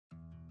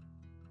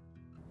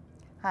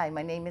Hi,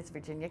 my name is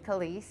Virginia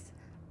Calise.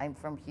 I'm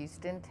from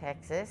Houston,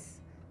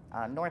 Texas,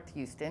 North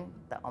Houston,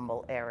 the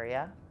Humble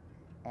area,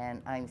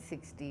 and I'm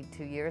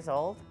 62 years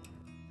old.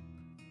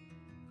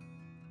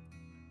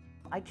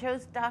 I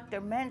chose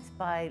Dr. Mentz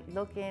by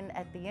looking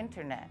at the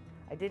internet.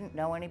 I didn't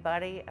know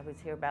anybody. I was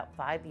here about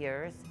 5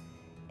 years,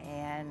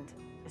 and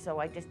so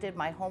I just did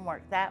my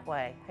homework that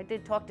way. I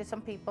did talk to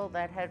some people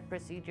that had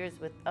procedures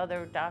with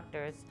other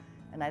doctors,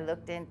 and I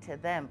looked into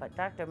them, but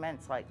Dr.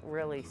 Mentz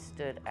really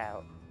stood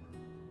out.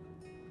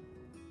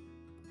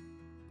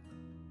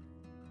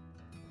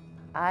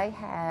 I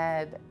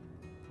had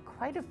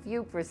quite a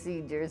few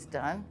procedures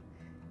done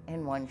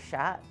in one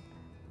shot.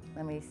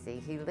 Let me see,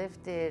 he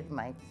lifted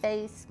my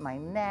face, my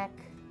neck,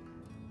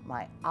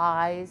 my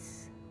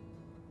eyes,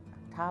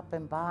 top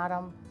and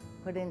bottom,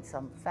 put in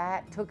some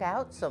fat, took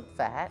out some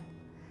fat,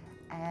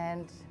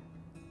 and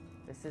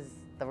this is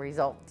the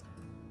result.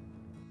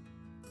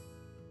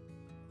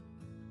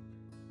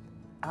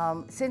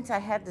 Since I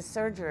had the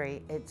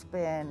surgery, it's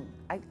been,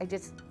 I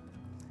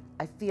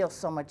feel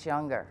so much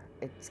younger.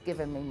 It's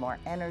given me more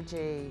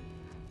energy.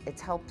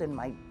 It's helped in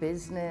my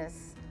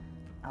business.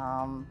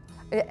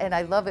 And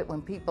I love it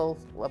when people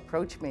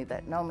approach me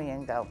that know me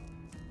and go,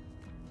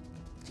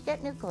 "Did you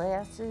get new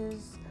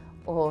glasses?"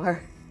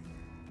 Or,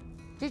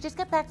 "Did you just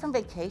get back from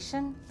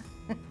vacation?"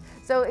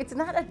 So it's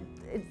not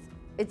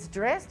it's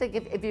drastic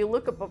if you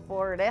look at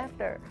before and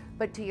after,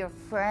 but to your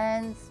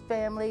friends,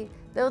 family,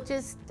 they'll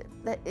just,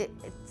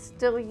 it's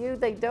still you.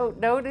 They don't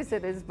notice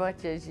it as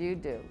much as you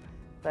do.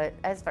 But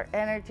as for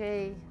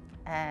energy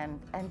and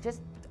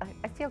just,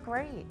 I feel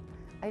great.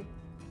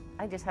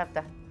 I just have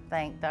to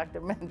thank Dr.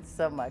 Mentz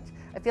so much.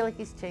 I feel like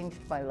he's changed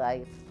my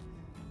life.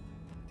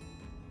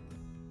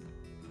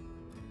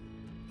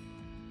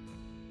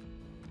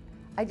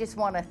 I just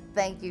want to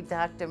thank you,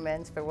 Dr.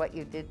 Mentz, for what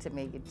you did to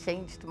me. You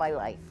changed my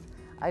life.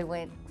 I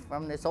went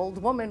from this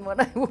old woman when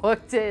I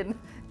walked in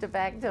to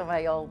back to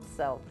my old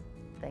self.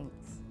 Thank you.